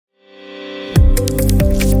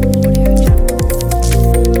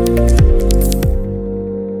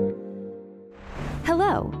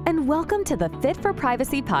Welcome to the Fit for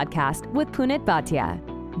Privacy podcast with Punit Bhatia.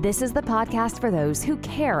 This is the podcast for those who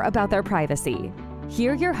care about their privacy.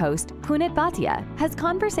 Here, your host, Punit Bhatia, has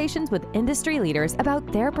conversations with industry leaders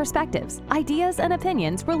about their perspectives, ideas, and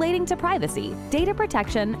opinions relating to privacy, data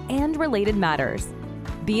protection, and related matters.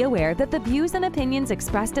 Be aware that the views and opinions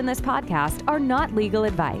expressed in this podcast are not legal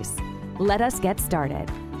advice. Let us get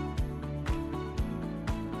started.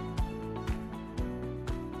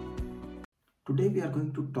 Today, we are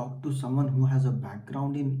going to talk to someone who has a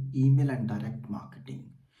background in email and direct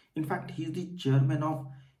marketing. In fact, he is the chairman of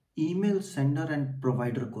Email Sender and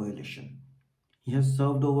Provider Coalition. He has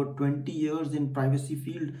served over 20 years in privacy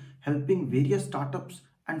field, helping various startups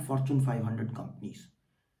and Fortune 500 companies.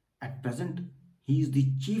 At present, he is the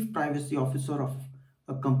chief privacy officer of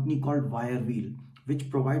a company called Wirewheel, which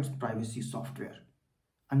provides privacy software.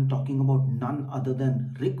 I'm talking about none other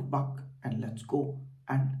than Rick Buck, and let's go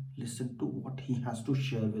and listen to what he has to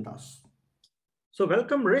share with us. So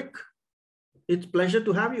welcome, Rick. It's a pleasure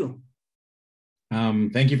to have you.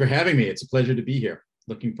 Thank you for having me. It's a pleasure to be here.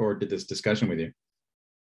 Looking forward to this discussion with you.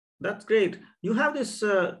 That's great. You have this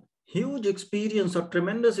huge experience or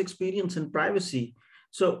tremendous experience in privacy.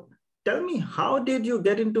 So tell me, how did you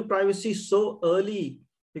get into privacy so early?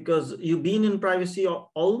 Because you've been in privacy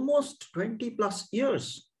almost 20 plus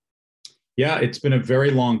years. Yeah, it's been a very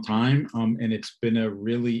long time, and it's been a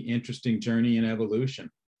really interesting journey and evolution.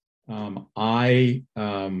 I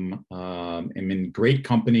am in great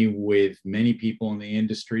company with many people in the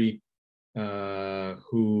industry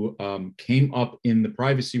who came up in the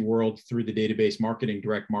privacy world through the database marketing,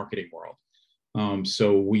 direct marketing world.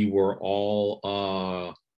 So we were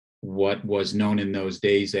all what was known in those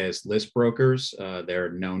days as list brokers.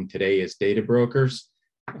 They're known today as data brokers.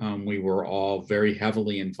 We were all very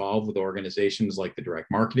heavily involved with organizations like the Direct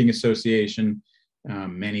Marketing Association.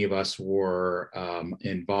 Many of us were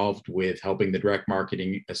involved with helping the Direct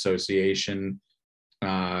Marketing Association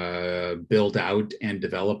build out and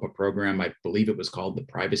develop a program. I believe it was called the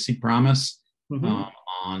Privacy Promise,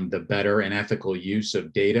 on the better and ethical use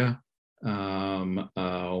of data. One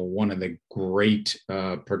of the great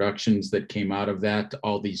productions that came out of that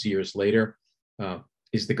all these years later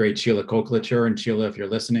is the great Sheila Koklicher. And Sheila, if you're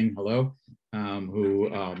listening, hello, who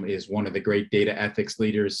is one of the great data ethics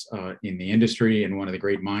leaders in the industry and one of the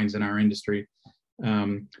great minds in our industry.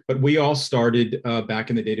 But we all started back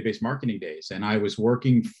in the database marketing days. And I was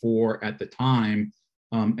working for, at the time,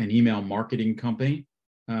 an email marketing company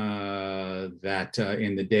that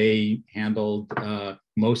in the day handled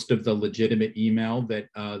most of the legitimate email that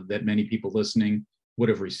many people listening would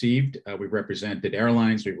have received. We represented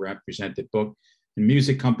airlines, we represented book and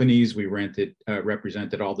music companies, we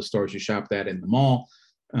represented all the stores you shopped at in the mall.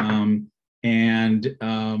 The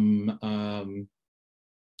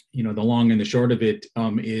long and the short of it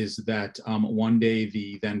is that one day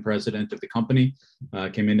the then president of the company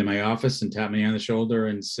came into my office and tapped me on the shoulder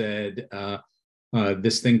and said,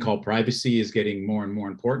 this thing called privacy is getting more and more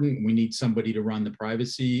important. We need somebody to run the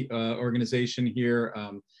privacy organization here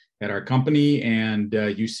at our company, and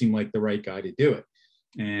you seem like the right guy to do it.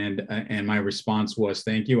 And my response was,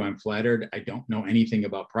 thank you, I'm flattered. I don't know anything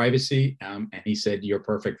about privacy. And he said, you're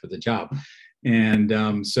perfect for the job.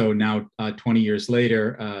 And so now 20 years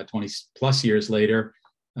later, 20 plus years later,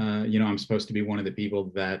 I'm supposed to be one of the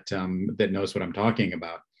people that knows what I'm talking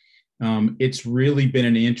about. It's really been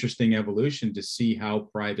an interesting evolution to see how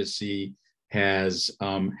privacy has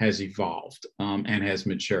evolved and has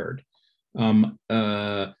matured.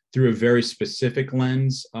 Through a very specific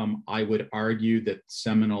lens, I would argue that the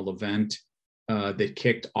seminal event that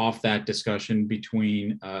kicked off that discussion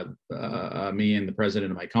between me and the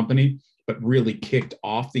president of my company, but really kicked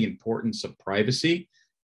off the importance of privacy,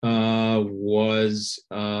 was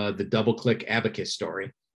the DoubleClick Abacus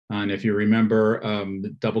story. And if you remember,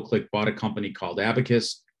 DoubleClick bought a company called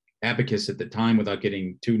Abacus. Abacus at the time, without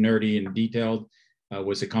getting too nerdy and detailed,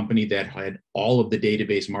 was a company that had all of the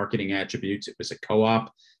database marketing attributes. It was a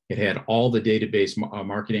co-op. It had all the database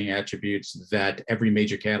marketing attributes that every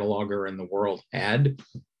major cataloger in the world had.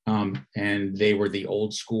 And they were the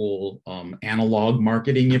old school analog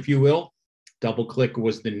marketing, if you will. DoubleClick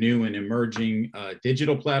was the new and emerging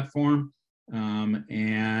digital platform.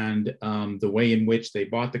 And the way in which they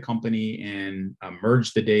bought the company and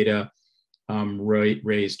merged the data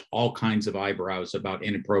raised all kinds of eyebrows about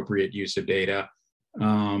inappropriate use of data.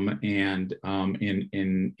 In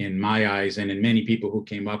my eyes, and in many people who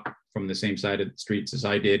came up from the same side of the streets as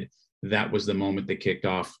I did, that was the moment that kicked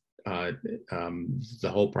off the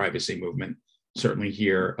whole privacy movement, certainly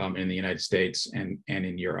here in the United States and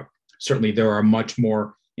in Europe. Certainly there are much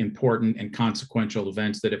more important and consequential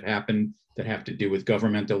events that have happened that have to do with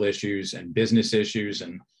governmental issues and business issues.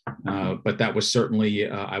 And but that was certainly,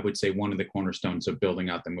 I would say, one of the cornerstones of building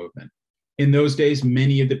out the movement. In those days,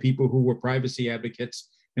 many of the people who were privacy advocates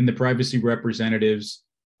and the privacy representatives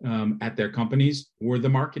at their companies were the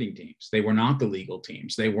marketing teams. They were not the legal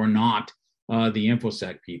teams. They were not the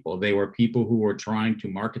InfoSec people. They were people who were trying to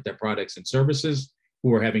market their products and services, who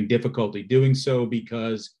were having difficulty doing so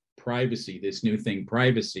because privacy, this new thing,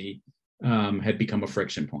 privacy, had become a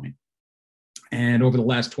friction point. And over the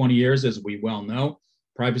last 20 years, as we well know,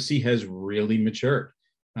 privacy has really matured.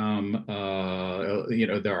 There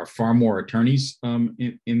are far more attorneys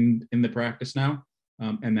in the practice now,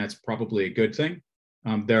 and that's probably a good thing.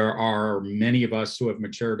 There are many of us who have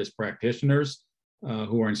matured as practitioners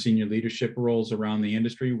who are in senior leadership roles around the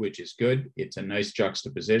industry, which is good. It's a nice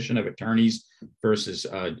juxtaposition of attorneys versus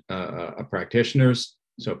practitioners.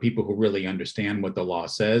 So people who really understand what the law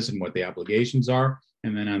says and what the obligations are.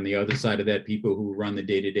 And then on the other side of that, people who run the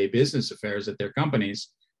day-to-day business affairs at their companies,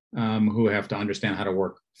 who have to understand how to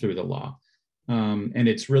work through the law. And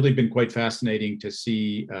it's really been quite fascinating to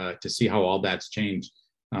see how all that's changed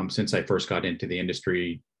since I first got into the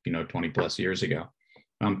industry, 20 plus years ago.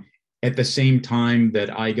 At the same time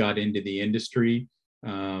that I got into the industry,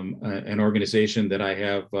 an organization that I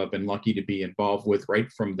have been lucky to be involved with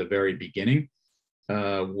right from the very beginning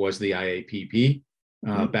was the IAPP.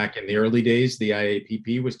 Back in the early days, the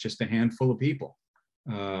IAPP was just a handful of people.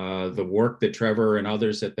 The work that Trevor and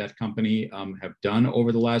others at that company have done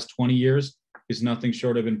over the last 20 years is nothing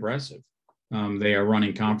short of impressive. They are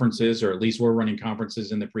running conferences, or at least were running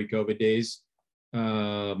conferences in the pre-COVID days,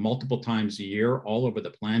 multiple times a year all over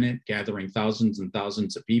the planet, gathering thousands and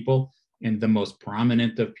thousands of people and the most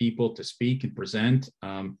prominent of people to speak and present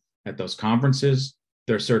at those conferences.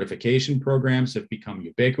 Their certification programs have become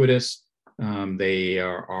ubiquitous. They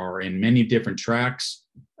are in many different tracks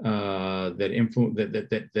that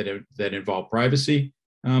involve privacy,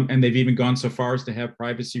 and they've even gone so far as to have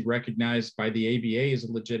privacy recognized by the ABA as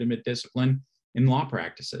a legitimate discipline in law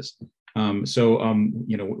practices.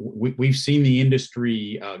 We've seen the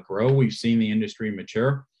industry grow. We've seen the industry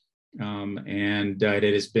mature, and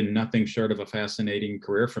it has been nothing short of a fascinating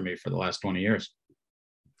career for me for the last 20 years.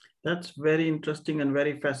 That's very interesting and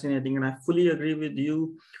very fascinating. And I fully agree with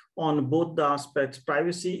you on both the aspects.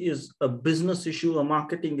 Privacy is a business issue, a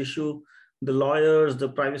marketing issue. The lawyers, the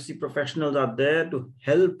privacy professionals are there to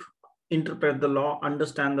help interpret the law,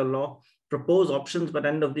 understand the law, propose options. But at the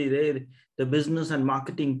end of the day, the business and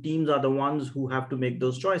marketing teams are the ones who have to make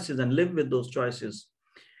those choices and live with those choices.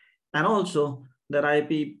 And also, the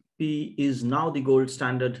IPP is now the gold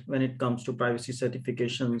standard when it comes to privacy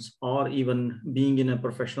certifications or even being in a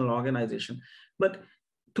professional organization. But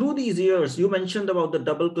through these years, you mentioned about the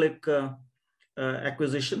DoubleClick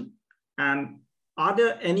acquisition. And are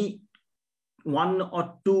there any one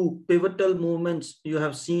or two pivotal movements you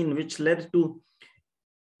have seen which led to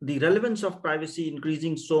the relevance of privacy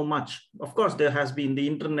increasing so much? Of course, there has been the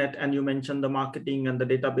internet, and you mentioned the marketing and the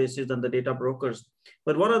databases and the data brokers.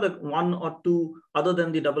 But what are the one or two, other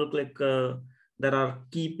than the DoubleClick, that are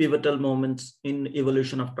key pivotal moments in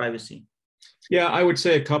evolution of privacy? Yeah, I would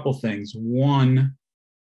say a couple things. One,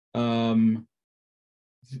 I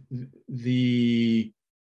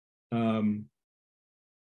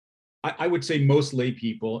would say most lay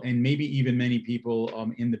people, and maybe even many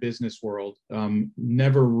people in the business world,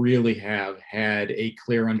 never really have had a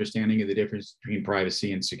clear understanding of the difference between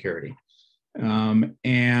privacy and security. By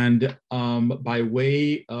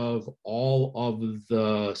way of all of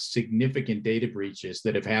the significant data breaches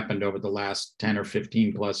that have happened over the last 10 or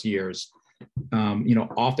 15 plus years,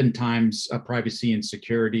 oftentimes privacy and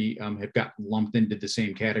security have gotten lumped into the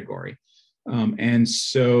same category.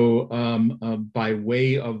 By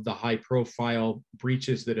way of the high profile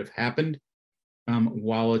breaches that have happened,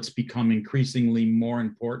 while it's become increasingly more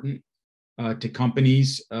important to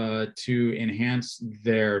companies to enhance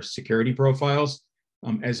their security profiles,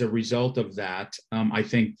 as a result of that, I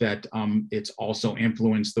think that it's also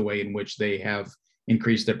influenced the way in which they have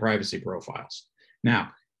increased their privacy profiles.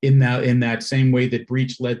 Now, in that same way that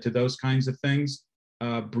breach led to those kinds of things,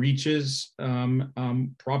 breaches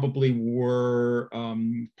probably were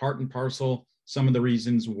part and parcel some of the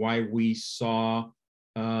reasons why we saw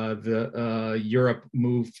Europe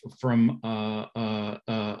move from an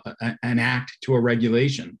act to a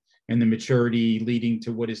regulation, and the maturity leading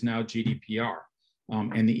to what is now GDPR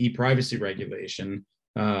and the e-privacy regulation,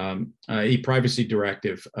 e-privacy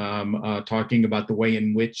directive, talking about the way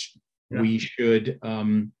in which we should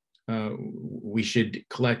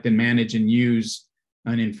collect and manage and use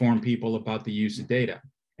and inform people about the use of data.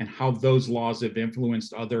 and how those laws have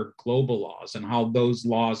influenced other global laws, and how those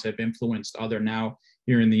laws have influenced other, now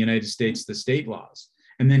here in the United States, the state laws.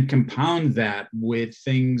 And then compound that with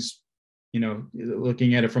things,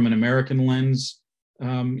 looking at it from an American lens,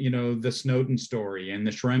 the Snowden story and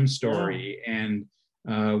the Shrem story, and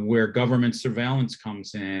where government surveillance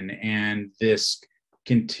comes in, and this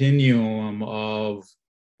continuum of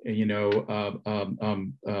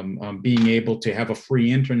being able to have a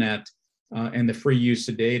free internet and the free use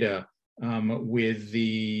of data, with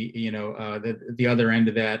the other end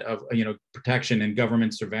of that of protection and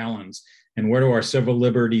government surveillance, and where do our civil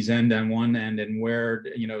liberties end on one end, and where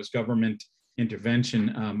is government intervention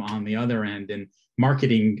on the other end, and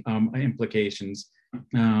marketing implications.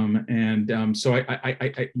 So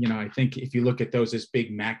I think if you look at those as big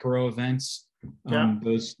macro events,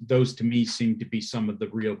 those to me seem to be some of the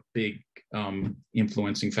real big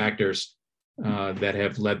influencing factors that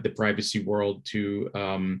have led the privacy world to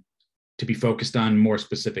be focused on more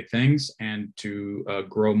specific things, and to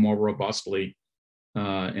grow more robustly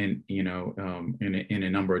in a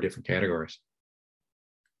number of different categories.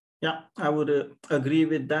 Yeah, I would agree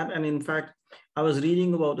with that. And in fact, I was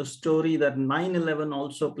reading about a story that 9/11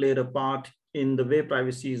 also played a part in the way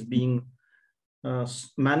privacy is being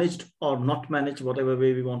managed or not managed, whatever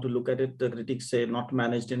way we want to look at it. The critics say not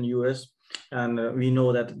managed in US. And we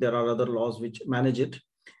know that there are other laws which manage it.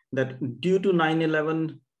 That due to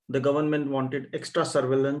 9/11, the government wanted extra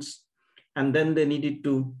surveillance, and then they needed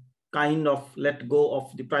to kind of let go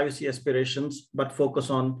of the privacy aspirations, but focus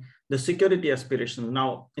on the security aspirations.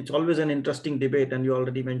 Now, it's always an interesting debate, and you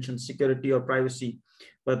already mentioned security or privacy,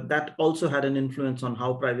 but that also had an influence on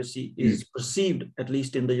how privacy is perceived, at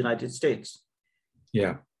least in the United States.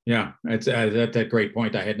 Yeah, that's a great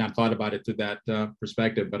point. I had not thought about it through that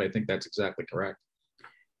perspective, but I think that's exactly correct.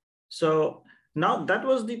 So now that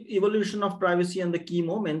was the evolution of privacy and the key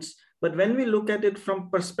moments. But when we look at it from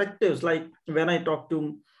perspectives, like when I talk to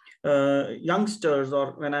youngsters, or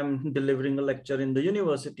when I'm delivering a lecture in the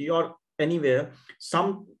university or anywhere,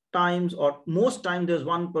 sometimes or most times there's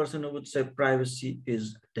one person who would say privacy is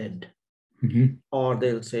dead. Or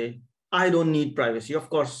they'll say, I don't need privacy. Of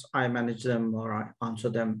course, I manage them, or I answer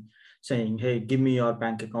them saying, hey, give me your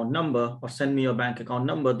bank account number, or send me your bank account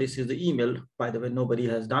number. This is the email. By the way, nobody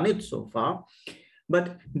has done it so far. But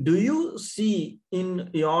do you see in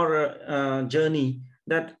your journey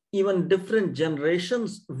that even different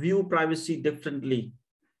generations view privacy differently?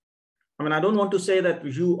 I mean, I don't want to say that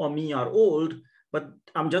you or me are old, but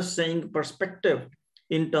I'm just saying perspective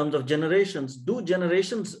in terms of generations. Do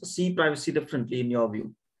generations see privacy differently in your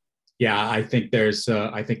view? Yeah, I think there's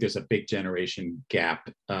a big generation gap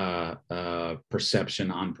perception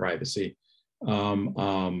on privacy.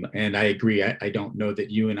 And I agree. I don't know that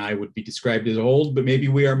you and I would be described as old, but maybe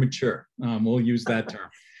we are mature. We'll use that term.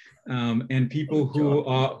 And people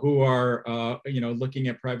who are looking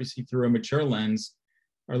at privacy through a mature lens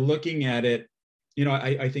are looking at it.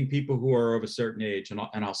 I think people who are of a certain age,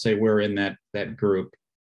 and I'll say we're in that group,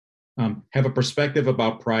 have a perspective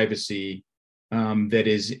about privacy that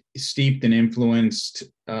is steeped and influenced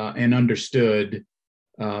and understood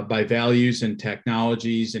by values and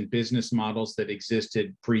technologies and business models that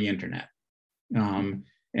existed pre-internet.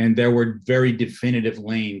 And there were very definitive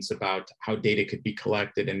lanes about how data could be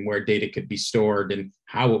collected, and where data could be stored, and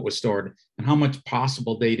how it was stored, and how much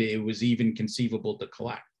possible data it was even conceivable to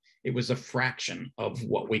collect. It was a fraction of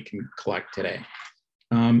what we can collect today.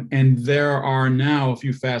 And there are now, if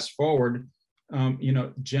you fast forward,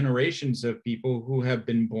 generations of people who have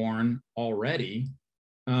been born already,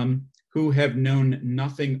 who have known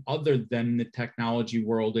nothing other than the technology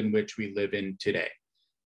world in which we live in today.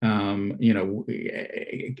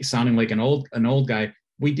 Sounding like an old guy,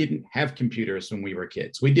 we didn't have computers when we were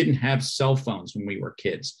kids. We didn't have cell phones when we were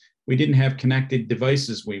kids. We didn't have connected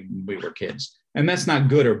devices when we were kids. And that's not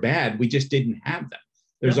good or bad. We just didn't have them.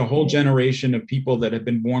 There's a whole generation of people that have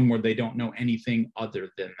been born where they don't know anything other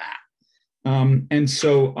than that. And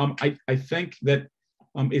so I think that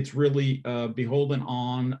it's really beholden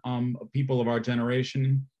on people of our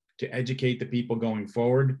generation to educate the people going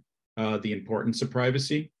forward, the importance of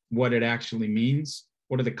privacy, what it actually means,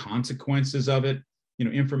 what are the consequences of it.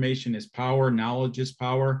 Information is power, knowledge is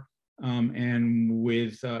power, and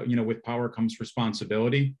with power comes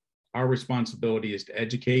responsibility. Our responsibility is to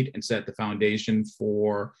educate and set the foundation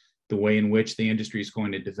for the way in which the industry is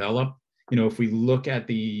going to develop. If we look at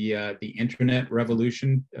the internet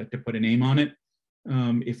revolution, to put a name on it,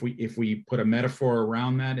 if we put a metaphor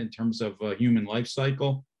around that in terms of a human life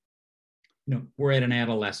cycle, we're at an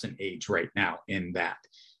adolescent age right now in that.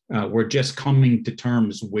 We're just coming to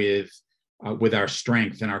terms with with our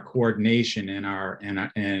strength and our coordination and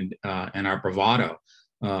our bravado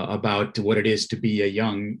about what it is to be a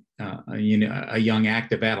young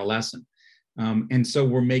active adolescent. And so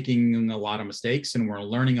we're making a lot of mistakes and we're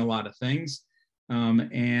learning a lot of things.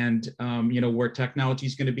 Where technology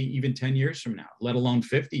is going to be even 10 years from now, let alone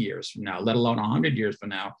 50 years from now, let alone 100 years from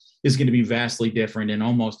now, is going to be vastly different and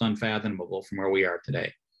almost unfathomable from where we are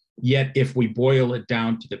today. Yet, if we boil it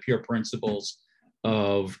down to the pure principles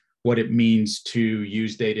of what it means to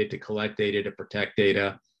use data, to collect data, to protect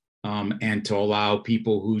data, and to allow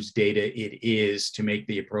people whose data it is to make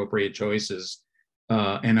the appropriate choices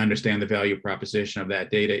and understand the value proposition of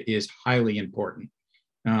that data is highly important.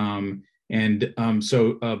 To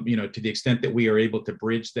the extent that we are able to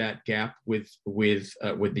bridge that gap with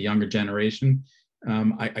the younger generation,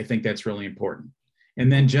 I think that's really important. And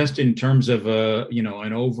then just in terms of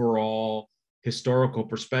an overall historical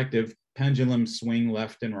perspective, pendulums swing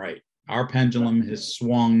left and right. Our pendulum has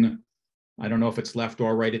swung, I don't know if it's left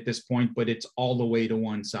or right at this point, but it's all the way to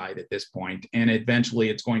one side at this point. And eventually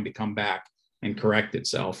it's going to come back and correct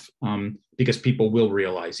itself because people will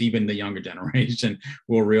realize, even the younger generation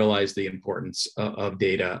will realize the importance of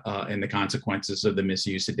data and the consequences of the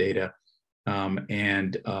misuse of data,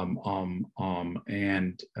 and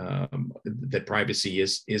that privacy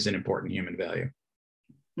is an important human value.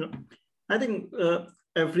 I think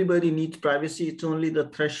everybody needs privacy. It's only the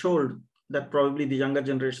threshold that probably the younger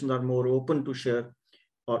generations are more open to share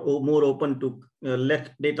or more open to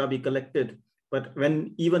let data be collected. But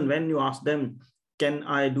even when you ask them, can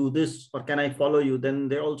I do this or can I follow you? Then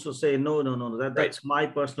they also say, no, that's my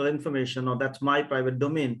personal information or that's my private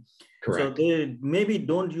domain. Correct. So they maybe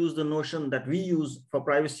don't use the notion that we use for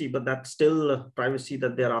privacy, but that's still privacy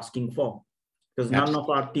that they're asking for. Because none of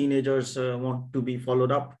our teenagers want to be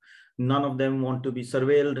followed up. None of them want to be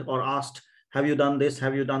surveilled or asked, have you done this?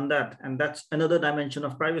 Have you done that? And that's another dimension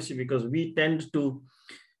of privacy, because we tend to,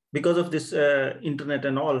 because of this internet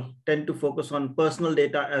and all, tend to focus on personal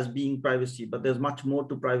data as being privacy, but there's much more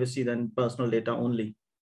to privacy than personal data only.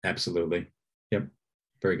 Absolutely. Yep.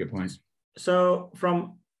 Very good point. So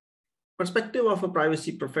from perspective of a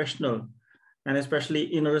privacy professional, and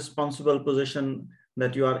especially in a responsible position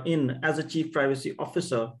that you are in as a chief privacy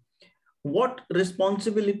officer, what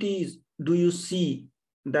responsibilities do you see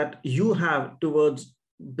that you have towards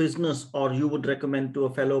business, or you would recommend to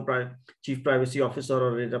a fellow chief privacy officer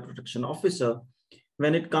or data protection officer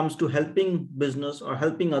when it comes to helping business or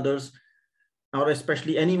helping others, or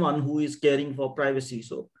especially anyone who is caring for privacy?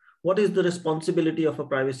 So what is the responsibility of a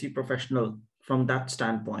privacy professional from that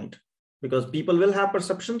standpoint? Because people will have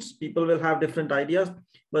perceptions, people will have different ideas,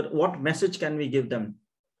 but what message can we give them?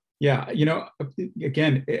 Yeah,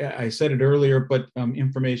 again, I said it earlier, but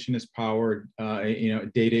information is power.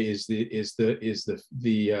 Data is the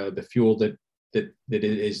fuel that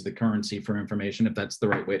is the currency for information, if that's the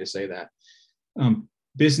right way to say that.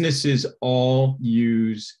 Businesses all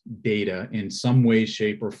use data in some way,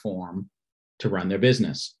 shape, or form to run their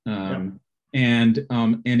business, and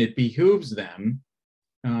it behooves them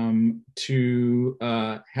to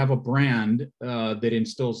have a brand that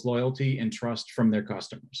instills loyalty and trust from their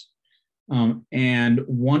customers. And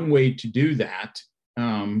one way to do that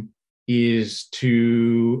is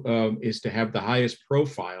to have the highest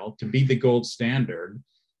profile, to be the gold standard,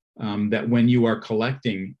 that when you are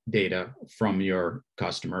collecting data from your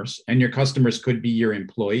customers, and your customers could be your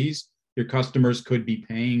employees, your customers could be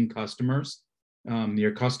paying customers,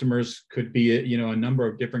 your customers could be a number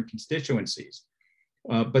of different constituencies.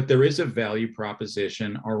 But there is a value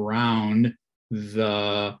proposition around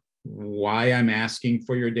the why I'm asking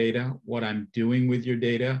for your data, what I'm doing with your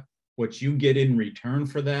data, what you get in return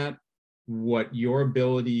for that, what your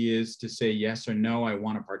ability is to say yes or no, I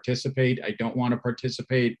want to participate, I don't want to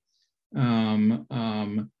participate,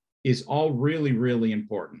 is all really, really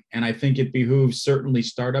important. And I think it behooves certainly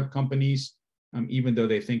startup companies, even though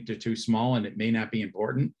they think they're too small and it may not be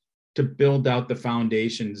important, to build out the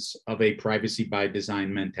foundations of a privacy by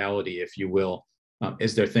design mentality, if you will,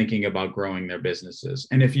 as they're thinking about growing their businesses.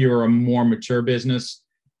 And if you're a more mature business,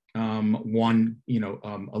 a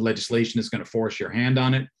legislation is going to force your hand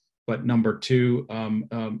on it. But number two,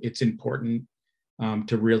 it's important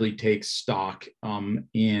to really take stock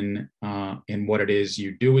in what it is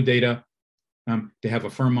you do with data, to have a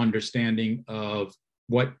firm understanding of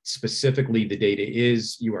what specifically the data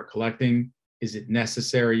is you are collecting. Is it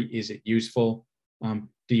necessary? Is it useful?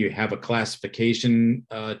 Do you have a classification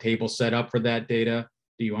table set up for that data?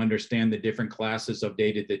 Do you understand the different classes of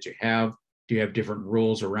data that you have? Do you have different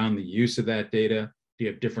rules around the use of that data? Do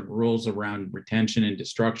you have different rules around retention and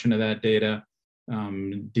destruction of that data?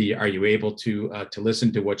 Are you able to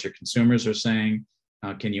listen to what your consumers are saying?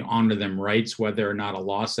 Can you honor them rights, whether or not a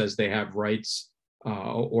law says they have rights,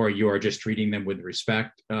 or you are just treating them with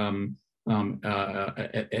respect as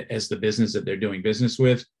the business that they're doing business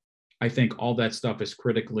with? I think all that stuff is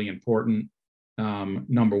critically important.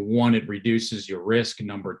 Number one, it reduces your risk.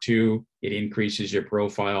 Number two, it increases your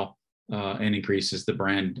profile and increases the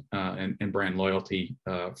brand and brand loyalty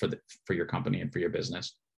for your company and for your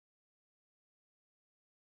business.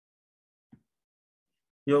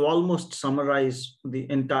 You almost summarize the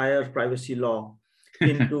entire privacy law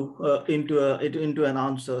into an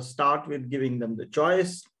answer. Start with giving them the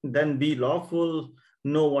choice, then be lawful,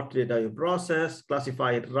 know what data you process,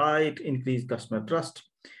 classify it right, increase customer trust.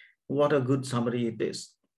 What a good summary it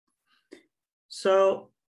is.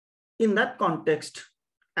 So in that context,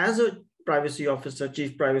 as a privacy officer,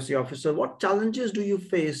 chief privacy officer, what challenges do you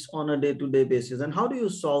face on a day-to-day basis, and how do you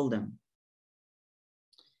solve them?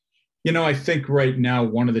 You know, I think right now,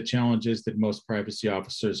 one of the challenges that most privacy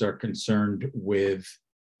officers are concerned with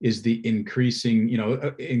is the increasing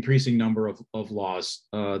number of laws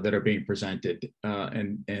that are being presented,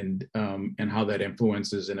 and how that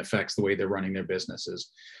influences and affects the way they're running their businesses.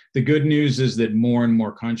 The good news is that more and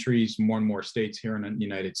more countries, more and more states here in the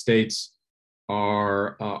United States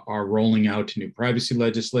are rolling out new privacy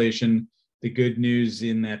legislation. The good news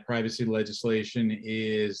in that privacy legislation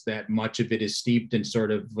is that much of it is steeped in sort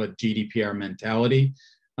of a GDPR mentality,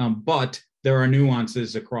 but there are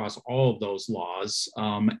nuances across all of those laws,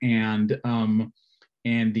 and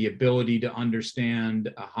the ability to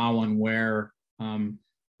understand how and where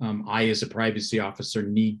I, as a privacy officer,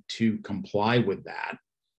 need to comply with that.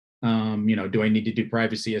 Do I need to do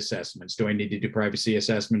privacy assessments? Do I need to do privacy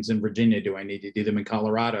assessments in Virginia? Do I need to do them in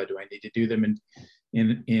Colorado? Do I need to do them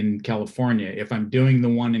in California? If I'm doing the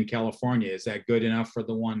one in California, is that good enough for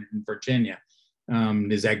the one in Virginia?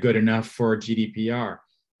 Is that good enough for GDPR?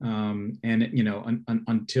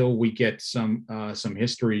 Until we get some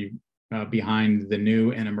history behind the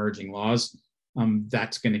new and emerging laws,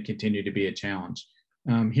 that's going to continue to be a challenge.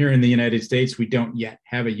 Here in the United States, we don't yet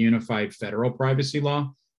have a unified federal privacy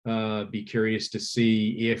law. Be curious to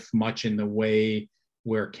see if much in the way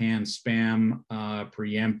where CAN spam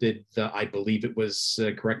preempted I believe it was,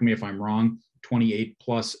 correct me if I'm wrong, 28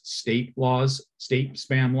 plus state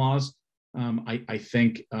spam laws. I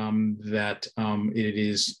think that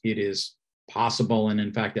it is possible, and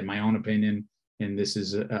in fact, in my own opinion, and this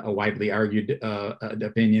is a widely argued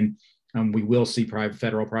opinion, we will see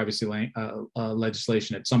federal privacy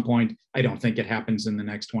legislation at some point. I don't think it happens in the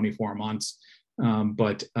next 24 months.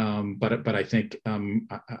 But I think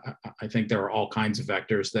there are all kinds of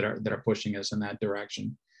vectors that are pushing us in that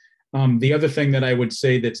direction. The other thing that I would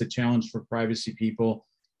say that's a challenge for privacy people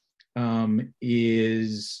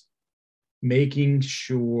is making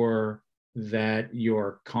sure that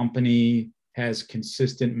your company has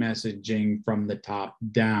consistent messaging from the top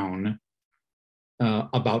down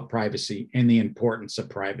about privacy and the importance of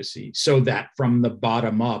privacy, so that from the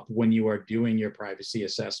bottom up, when you are doing your privacy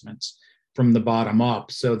assessments, from the bottom up,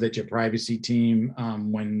 so that your privacy team,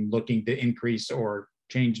 when looking to increase or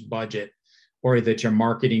change budget, or that your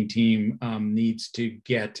marketing team needs to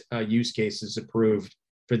get use cases approved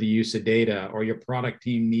for the use of data, or your product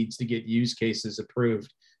team needs to get use cases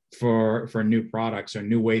approved for new products or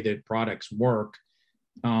new way that products work,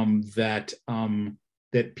 that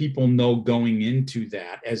people know going into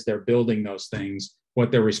that, as they're building those things, what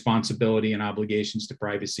their responsibility and obligations to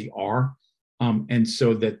privacy are. And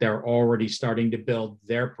so that they're already starting to build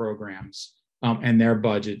their programs and their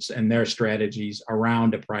budgets and their strategies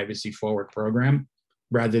around a privacy forward program,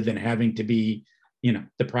 rather than having to be,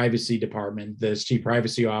 the privacy department, the chief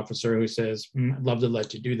privacy officer who says, I'd love to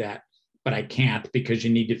let you do that, but I can't because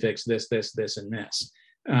you need to fix this, this, this, and this.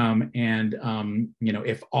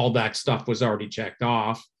 If all that stuff was already checked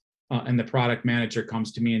off, and the product manager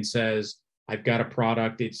comes to me and says, I've got a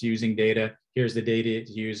product, it's using data, here's the data it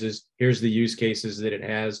uses, here's the use cases that it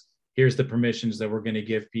has, here's the permissions that we're going to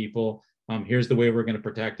give people, here's the way we're going to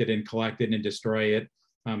protect it and collect it and destroy it,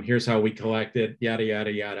 here's how we collect it, yada,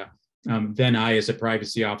 yada, yada. Then I, as a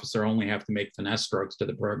privacy officer, only have to make finesse strokes to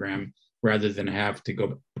the program, rather than have to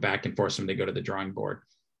go back and force them to go to the drawing board.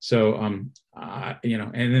 So, and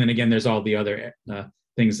then again, there's all the other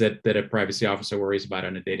things that a privacy officer worries about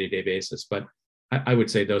on a day-to-day basis. But I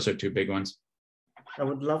would say those are two big ones. I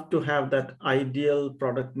would love to have that ideal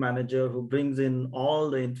product manager who brings in all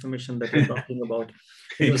the information that you're talking about.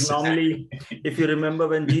 Because normally, if you remember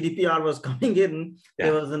when GDPR was coming in,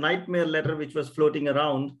 there was a nightmare letter which was floating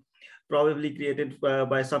around. probably created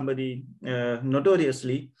by somebody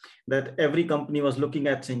notoriously, that every company was looking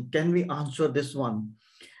at saying, can we answer this one?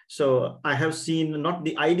 So I have seen not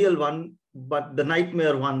the ideal one, but the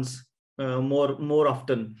nightmare ones more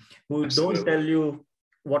often, who Absolutely. don't tell you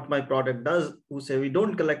what my product does, who say we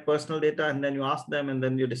don't collect personal data, and then you ask them and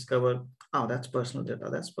then you discover, oh, that's personal data,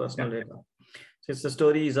 that's personal data. So it's the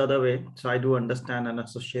story is other way. So I do understand and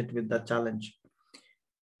associate with that challenge.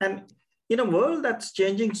 And in a world that's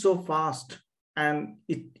changing so fast, and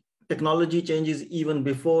technology changes even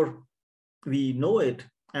before we know it,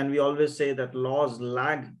 and we always say that laws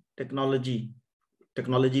lag technology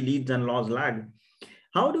leads and laws lag.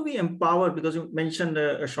 How do we empower, because you mentioned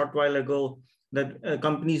a short while ago that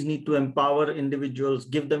companies need to empower individuals,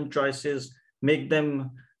 give them choices, make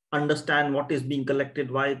them understand what is being collected,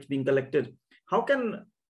 why it's being collected. How can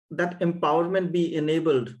that empowerment be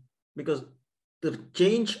enabled? Because the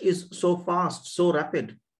change is so fast, so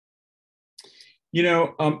rapid.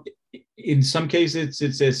 In some cases,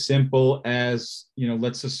 it's as simple as,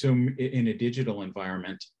 let's assume in a digital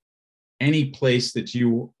environment, any place that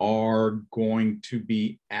you are going to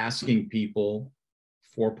be asking people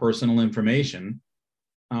for personal information,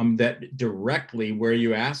 that directly where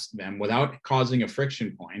you ask them without causing a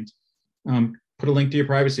friction point, put a link to your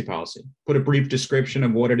privacy policy, put a brief description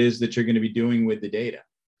of what it is that you're going to be doing with the data,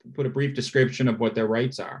 put a brief description of what their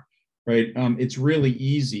rights are, right? It's really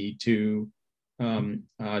easy to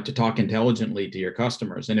talk intelligently to your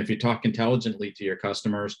customers. And if you talk intelligently to your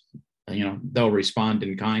customers, they'll respond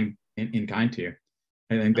in kind to you.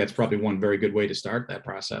 I think that's probably one very good way to start that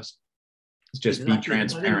process. It's just be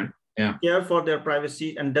transparent. Yeah. Care for their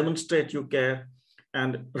privacy and demonstrate you care.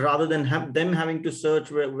 And rather than them having to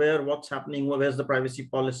search where what's happening, where's the privacy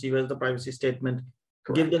policy, where's the privacy statement,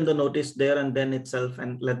 correct, give them the notice there and then itself,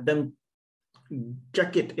 and let them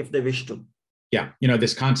check it if they wish to. Yeah,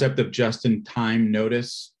 this concept of just-in-time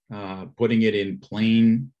notice, putting it in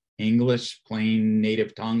plain English, plain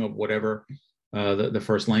native tongue of whatever the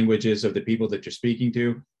first language is of the people that you're speaking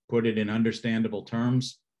to, put it in understandable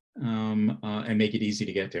terms, and make it easy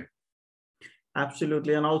to get to.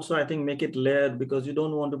 Absolutely. And also, I think make it layered, because you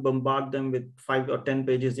don't want to bombard them with 5 or 10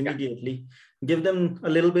 pages immediately. Yeah. Give them a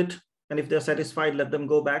little bit. And if they're satisfied, let them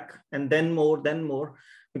go back, and then more, then more.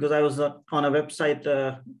 Because I was on a website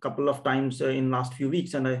a couple of times in last few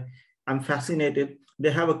weeks, and I'm fascinated.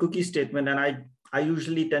 They have a cookie statement, and I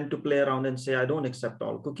usually tend to play around and say, I don't accept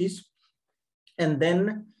all cookies. And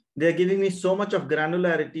then they're giving me so much of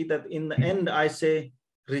granularity that in the end, I say,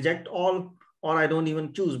 reject all, or I don't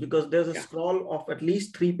even choose, because there's a scroll of at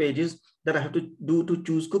least 3 pages that I have to do to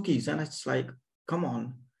choose cookies. And it's like, come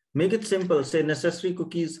on, make it simple. Say necessary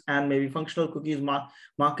cookies and maybe functional cookies,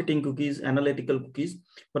 marketing cookies, analytical cookies,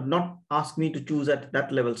 but not ask me to choose at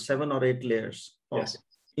that level, 7 or 8 layers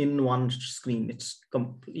in one screen. It's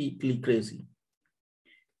completely crazy.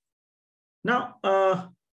 Now,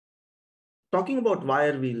 talking about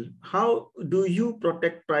Wirewheel, how do you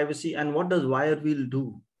protect privacy, and what does Wirewheel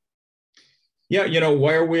do? Yeah,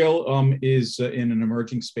 Wirewheel is in an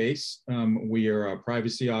emerging space. We are a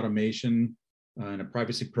privacy automation and a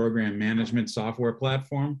privacy program management software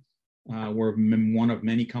platform. We're one of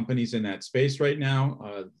many companies in that space right now.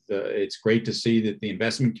 It's great to see that the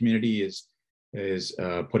investment community is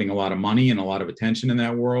putting a lot of money and a lot of attention in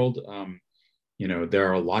that world.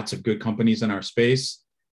 There are lots of good companies in our space.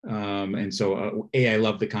 And so A, I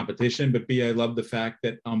love the competition, but B, I love the fact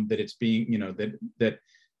that it's being,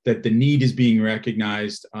 that the need is being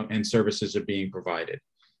recognized and services are being provided.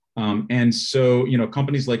 And so,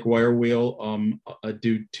 companies like Wirewheel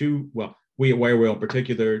do we at Wirewheel in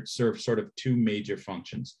particular serve sort of 2 major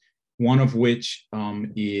functions. One of which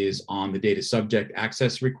is on the data subject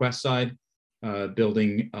access request side,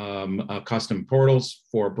 building custom portals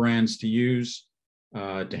for brands to use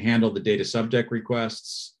to handle the data subject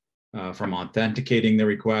requests, from authenticating the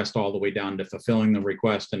request all the way down to fulfilling the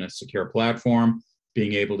request in a secure platform,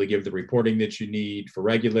 being able to give the reporting that you need for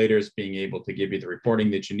regulators, being able to give you the reporting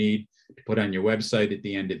that you need to put on your website at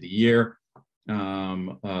the end of the year,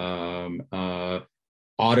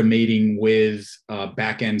 automating with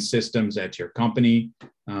back-end systems at your company,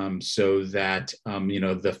 so that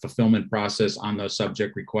the fulfillment process on those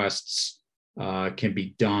subject requests can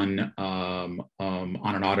be done on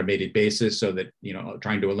an automated basis, so that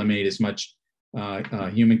trying to eliminate as much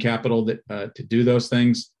human capital to do those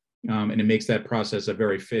things. And it makes that process a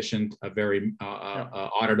very efficient, a very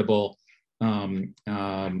auditable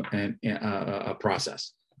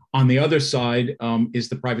process. On the other side is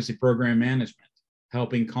the privacy program management,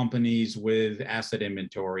 helping companies with asset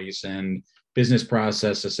inventories and business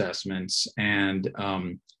process assessments and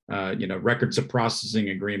records of processing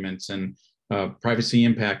agreements and privacy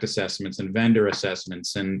impact assessments and vendor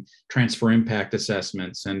assessments and transfer impact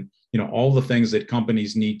assessments and all the things that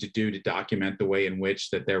companies need to do to document the way in which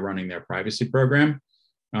that they're running their privacy program.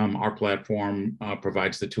 Our platform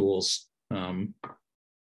provides the tools and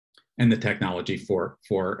the technology for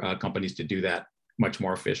companies to do that much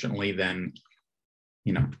more efficiently than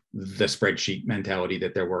the spreadsheet mentality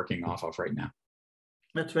that they're working off of right now.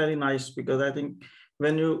 That's very nice, because I think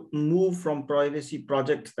when you move from privacy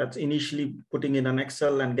projects that's initially putting in an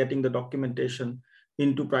Excel and getting the documentation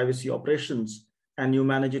into privacy operations, and you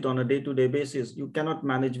manage it on a day-to-day basis, you cannot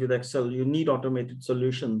manage with Excel. You need automated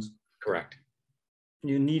solutions. Correct.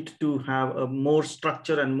 You need to have a more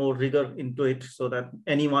structure and more rigor into it so that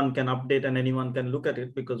anyone can update and anyone can look at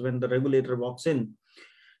it, because when the regulator walks in,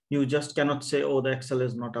 you just cannot say, oh, the Excel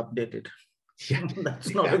is not updated. Yeah,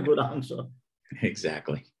 That's not a good answer.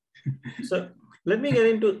 Exactly. So let me get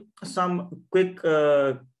into some quick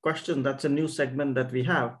questions. That's a new segment that we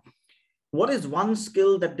have. What is one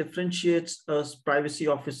skill that differentiates a privacy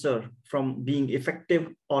officer from being effective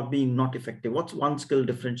or being not effective? What's one skill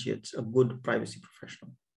differentiates a good privacy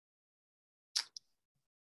professional?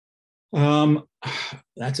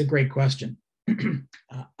 That's a great question.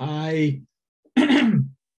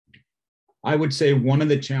 I would say one of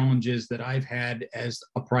the challenges that I've had as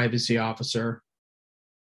a privacy officer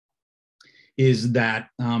is that,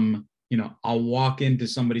 I'll walk into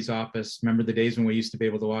somebody's office. Remember the days when we used to be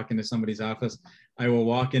able to walk into somebody's office? I will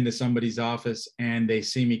walk into somebody's office and they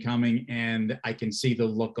see me coming and I can see the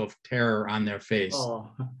look of terror on their face,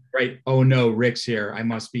 right? Oh no, Rick's here. I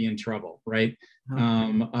must be in trouble, right?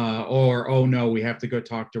 Or, oh no, we have to go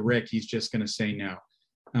talk to Rick. He's just going to say no.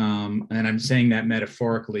 And I'm saying that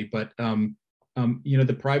metaphorically, but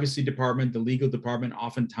the privacy department, the legal department,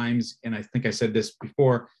 oftentimes, and I think I said this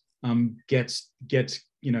before, gets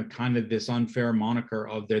kind of this unfair moniker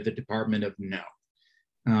of they're the department of no.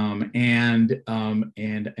 And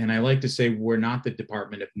I like to say we're not the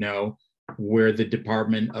department of no, we're the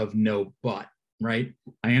department of no but, right?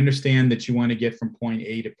 I understand that you want to get from point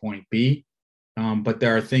A to point B, but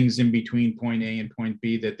there are things in between point A and point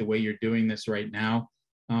B that the way you're doing this right now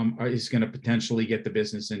is going to potentially get the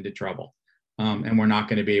business into trouble. And we're not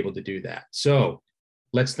going to be able to do that. So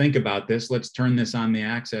let's think about this. Let's turn this on the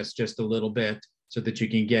axis just a little bit so that you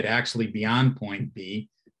can get actually beyond point B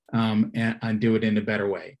and do it in a better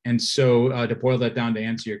way. And so to boil that down to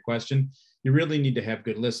answer your question, you really need to have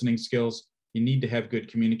good listening skills. You need to have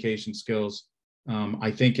good communication skills.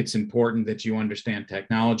 I think it's important that you understand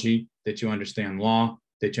technology, that you understand law,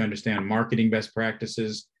 that you understand marketing best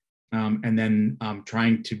practices, and then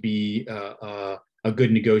trying to be a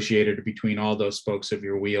good negotiator between all those spokes of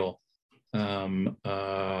your wheel as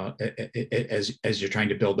you're trying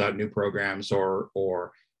to build out new programs or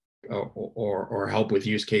help with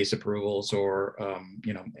use case approvals or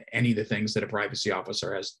any of the things that a privacy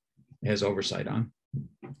officer has oversight on.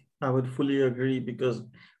 I would fully agree, because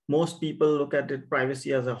most people look at it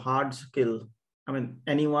privacy as a hard skill. I mean,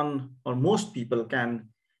 anyone or most people can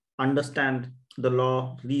understand the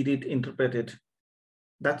law, read it, interpret it.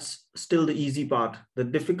 That's still the easy part. The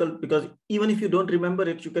difficult, because even if you don't remember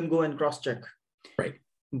it, you can go and cross-check. Right.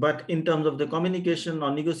 But in terms of the communication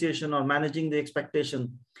or negotiation or managing the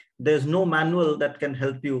expectation, there's no manual that can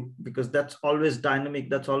help you, because that's always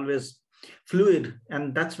dynamic, that's always fluid.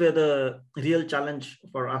 And that's where the real challenge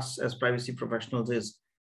for us as privacy professionals is.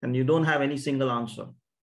 And you don't have any single answer.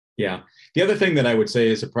 Yeah. The other thing that I would say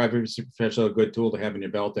is a privacy professional, a good tool to have in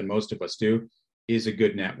your belt, and most of us do, is a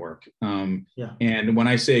good network. And when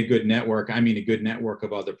I say a good network, I mean a good network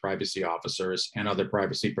of other privacy officers and other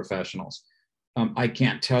privacy professionals. I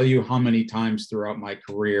can't tell you how many times throughout my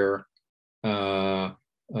career a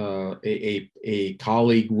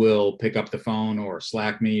colleague will pick up the phone or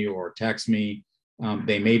Slack me or text me.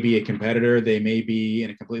 They may be a competitor, they may be in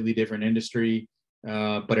a completely different industry,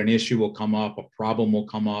 but an issue will come up, a problem will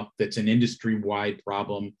come up that's an industry-wide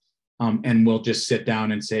problem. And we'll just sit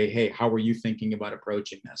down and say, hey, how are you thinking about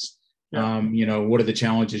approaching this? What are the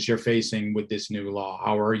challenges you're facing with this new law?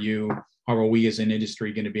 How are we as an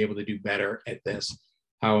industry going to be able to do better at this?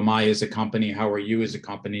 How am I as a company? How are you as a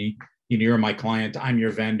company? You're my client, I'm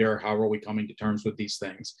your vendor. How are we coming to terms with these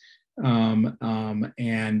things? And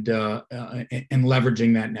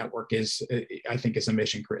leveraging that network I think is a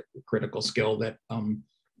mission critical skill that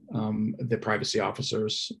the privacy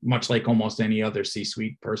officers, much like almost any other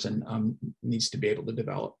C-suite person, needs to be able to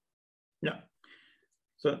develop. Yeah.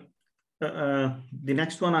 So the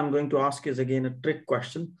next one I'm going to ask is again a trick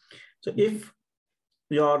question. So if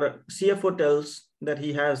your CFO tells that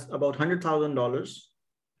he has about $100,000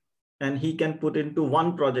 and he can put into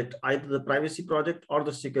one project, either the privacy project or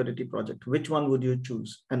the security project. Which one would you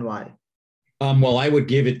choose and why? Well, I would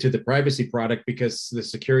give it to the privacy product because the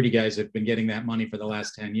security guys have been getting that money for the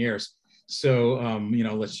last 10 years. So,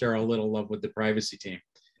 let's share a little love with the privacy team.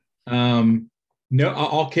 No,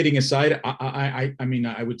 all kidding aside, I mean,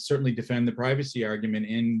 I would certainly defend the privacy argument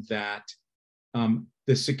in that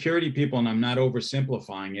the security people, and I'm not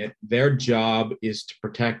oversimplifying it, their job is to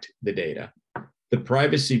protect the data. The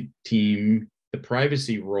privacy team, the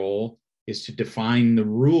privacy role is to define the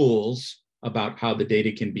rules about how the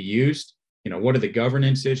data can be used. What are the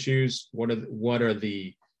governance issues? What are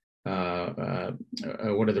the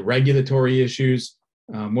regulatory issues?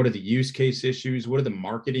 What are the use case issues? What are the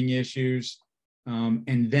marketing issues?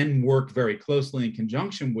 And then work very closely in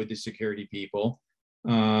conjunction with the security people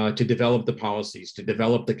to develop the policies, to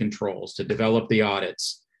develop the controls, to develop the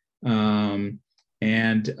audits. But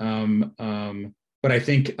I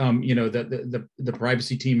think the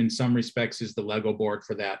privacy team in some respects is the Lego board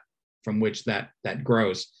for that, from which that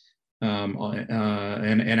grows.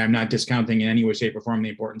 And I'm not discounting in any way, shape, or form the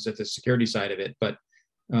importance of the security side of it, but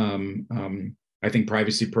I think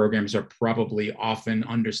privacy programs are probably often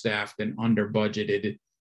understaffed and under budgeted,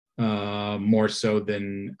 more so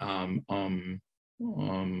than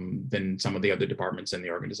some of the other departments in the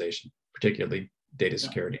organization, particularly data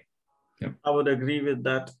security. Yeah. I would agree with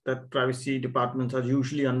that privacy departments are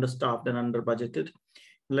usually understaffed and under budgeted.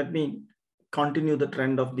 Let me continue the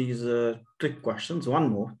trend of these trick questions.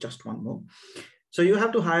 Just one more. So you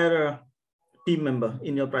have to hire a team member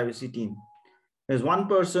in your privacy team. There's one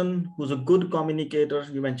person who's a good communicator.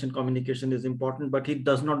 You mentioned communication is important, but he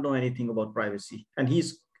does not know anything about privacy. And he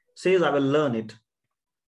says, I will learn it.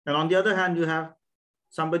 And on the other hand, you have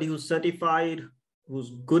somebody who's certified,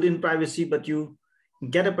 who's good in privacy, but you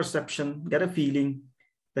get a perception, get a feeling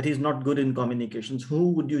that he's not good in communications.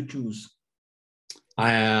 Who would you choose?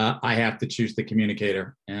 I have to choose the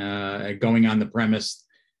communicator, going on the premise,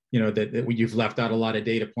 that you've left out a lot of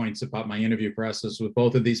data points about my interview process with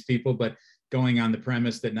both of these people, but going on the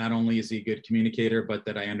premise that not only is he a good communicator, but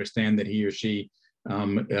that I understand that he or she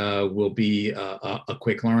will be a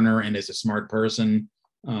quick learner and is a smart person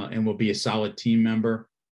and will be a solid team member.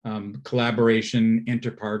 Collaboration,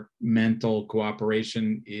 interdepartmental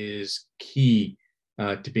cooperation is key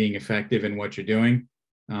to being effective in what you're doing.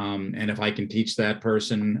 And if I can teach that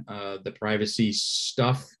person the privacy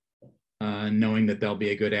stuff, knowing that they'll be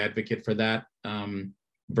a good advocate for that,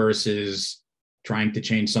 versus trying to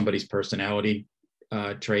change somebody's personality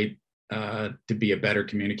trait to be a better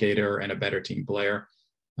communicator and a better team player,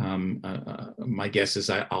 my guess is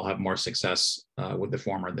I'll have more success with the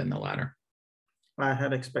former than the latter. I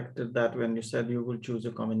had expected that when you said you will choose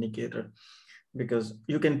a communicator, because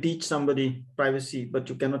you can teach somebody privacy, but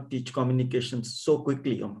you cannot teach communications so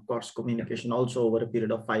quickly. Of course, communication also over a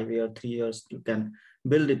period of 5 years, 3 years, you can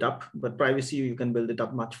build it up, but privacy, you can build it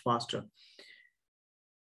up much faster.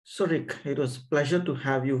 So Rick, it was a pleasure to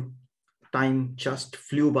have you. Time just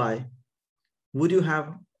flew by. Would you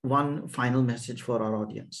have one final message for our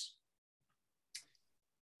audience?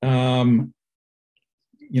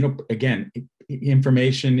 Again,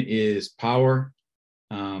 information is power.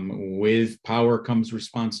 With power comes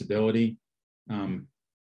responsibility.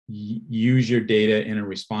 Use your data in a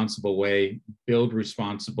responsible way. Build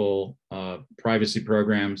responsible privacy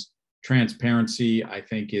programs. Transparency, I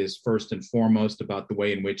think, is first and foremost about the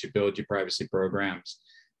way in which you build your privacy programs.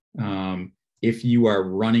 If you are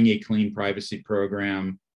running a clean privacy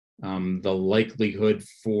program, the likelihood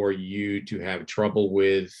for you to have trouble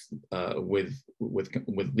with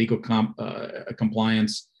legal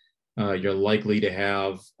compliance, you're likely to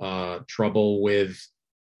have trouble with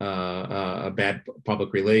bad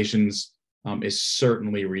public relations, is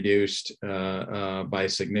certainly reduced by a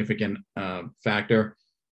significant factor.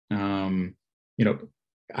 I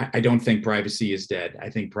don't think privacy is dead. I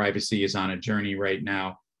think privacy is on a journey right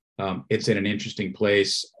now. It's in an interesting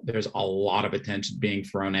place. There's a lot of attention being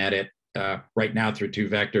thrown at it right now through two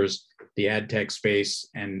vectors: the ad tech space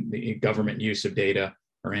and the government use of data,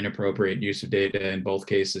 or inappropriate use of data in both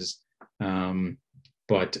cases.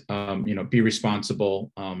 But be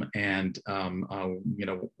responsible, and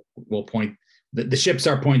we'll point. The ships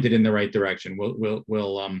are pointed in the right direction.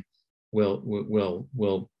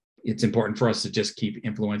 It's important for us to just keep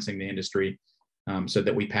influencing the industry, so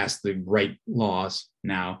that we pass the right laws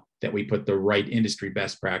now, that we put the right industry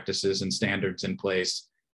best practices and standards in place,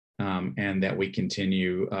 and that we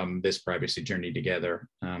continue this privacy journey together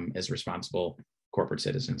as responsible corporate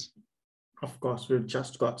citizens. Of course, we've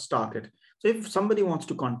just got started. So if somebody wants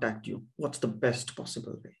to contact you, what's the best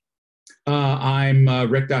possible way? I'm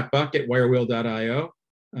rick.buck at wirewheel.io.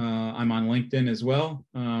 I'm on LinkedIn as well,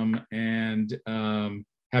 and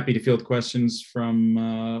happy to field questions from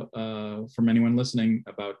anyone listening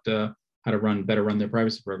about how to better run their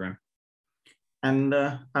privacy program. And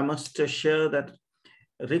I must share that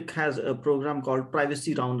Rick has a program called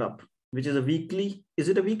Privacy Roundup, which is a weekly. Is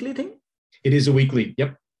it a weekly thing? It is a weekly.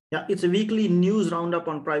 Yep. Yeah, it's a weekly news roundup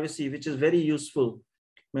on privacy, which is very useful.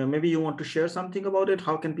 Maybe you want to share something about it.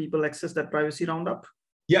 How can people access that Privacy Roundup?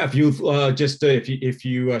 Yeah, if you if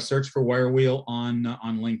you search for Wirewheel on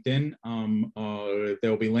LinkedIn,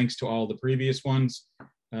 there will be links to all the previous ones.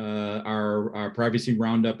 Our Privacy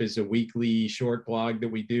Roundup is a weekly short blog that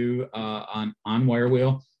we do on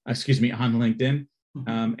Wirewheel. On LinkedIn,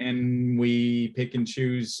 and we pick and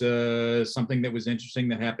choose something that was interesting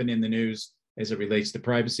that happened in the news as it relates to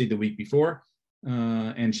privacy the week before,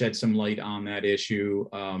 and shed some light on that issue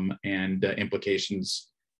and implications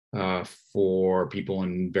for people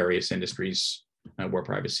in various industries where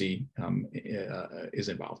privacy is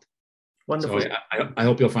involved. Wonderful. So I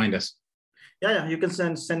hope you'll find us. Yeah, you can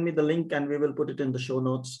send me the link and we will put it in the show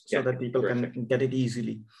notes so that people can get it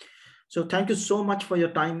easily. So thank you so much for your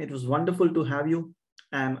time. It was wonderful to have you,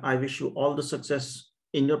 and I wish you all the success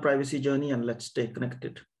in your privacy journey, and let's stay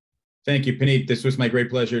connected. Thank you, Punit. This was my great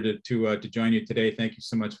pleasure to join you today. Thank you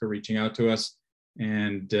so much for reaching out to us,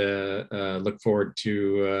 and look forward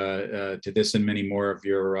to this and many more of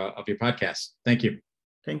your podcasts. Thank you.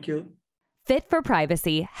 Thank you.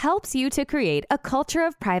 Fit4Privacy helps you to create a culture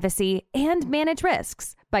of privacy and manage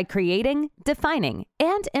risks by creating, defining,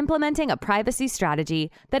 and implementing a privacy strategy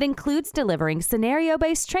that includes delivering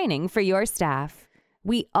scenario-based training for your staff.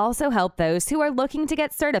 We also help those who are looking to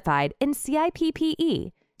get certified in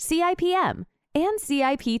CIPPE, CIPM, and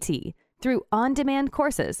CIPT through on-demand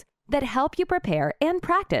courses that help you prepare and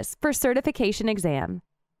practice for certification exam.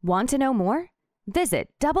 Want to know more? Visit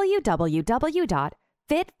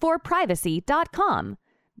www.fit4privacy.com.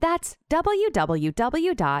 That's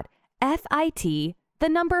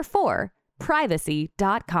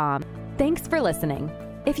www.FIT4privacy.com. Thanks for listening.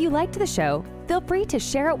 If you liked the show, feel free to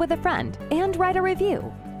share it with a friend and write a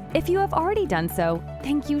review. If you have already done so,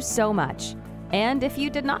 thank you so much. And if you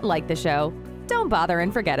did not like the show, don't bother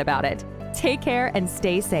and forget about it. Take care and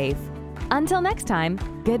stay safe. Until next time,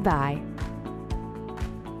 goodbye.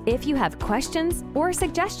 If you have questions or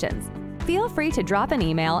suggestions, feel free to drop an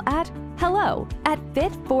email at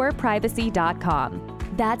hello@fit4privacy.com.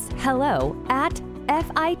 That's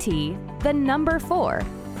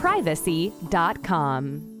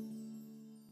hello@FIT4privacy.com.